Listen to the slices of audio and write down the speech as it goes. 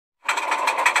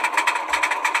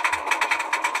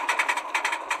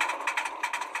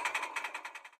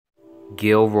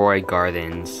Gilroy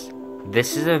Gardens.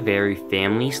 This is a very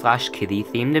family/kiddie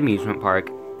themed amusement park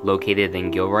located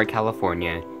in Gilroy,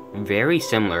 California, very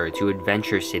similar to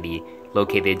Adventure City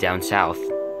located down south.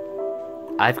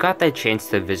 I've got the chance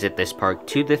to visit this park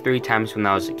 2 to 3 times when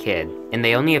I was a kid, and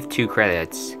they only have 2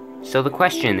 credits. So the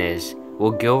question is,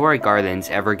 will Gilroy Gardens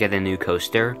ever get a new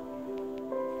coaster?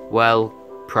 Well,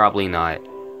 probably not.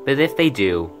 But if they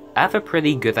do, I have a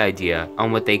pretty good idea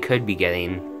on what they could be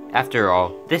getting. After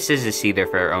all, this is a Cedar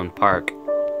Fair owned park.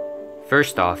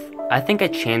 First off, I think a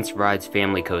Chance Rides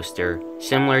family coaster,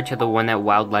 similar to the one at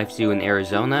Wildlife Zoo in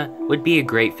Arizona, would be a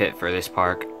great fit for this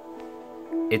park.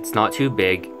 It's not too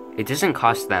big, it doesn't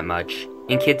cost that much,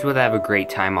 and kids would have a great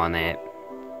time on it.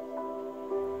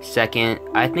 Second,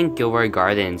 I think Gilroy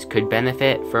Gardens could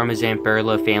benefit from a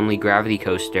Zamperla family gravity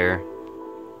coaster.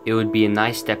 It would be a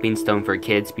nice stepping stone for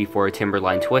kids before a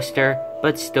Timberline Twister,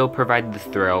 but still provide the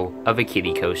thrill of a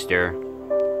kiddie coaster.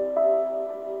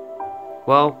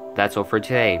 Well, that's all for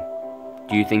today.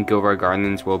 Do you think Gilroy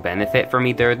Gardens will benefit from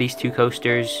either of these 2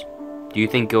 coasters? Do you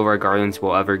think Gilroy Gardens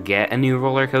will ever get a new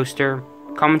roller coaster?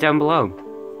 Comment down below.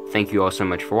 Thank you all so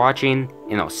much for watching,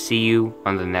 and I'll see you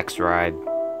on the next ride.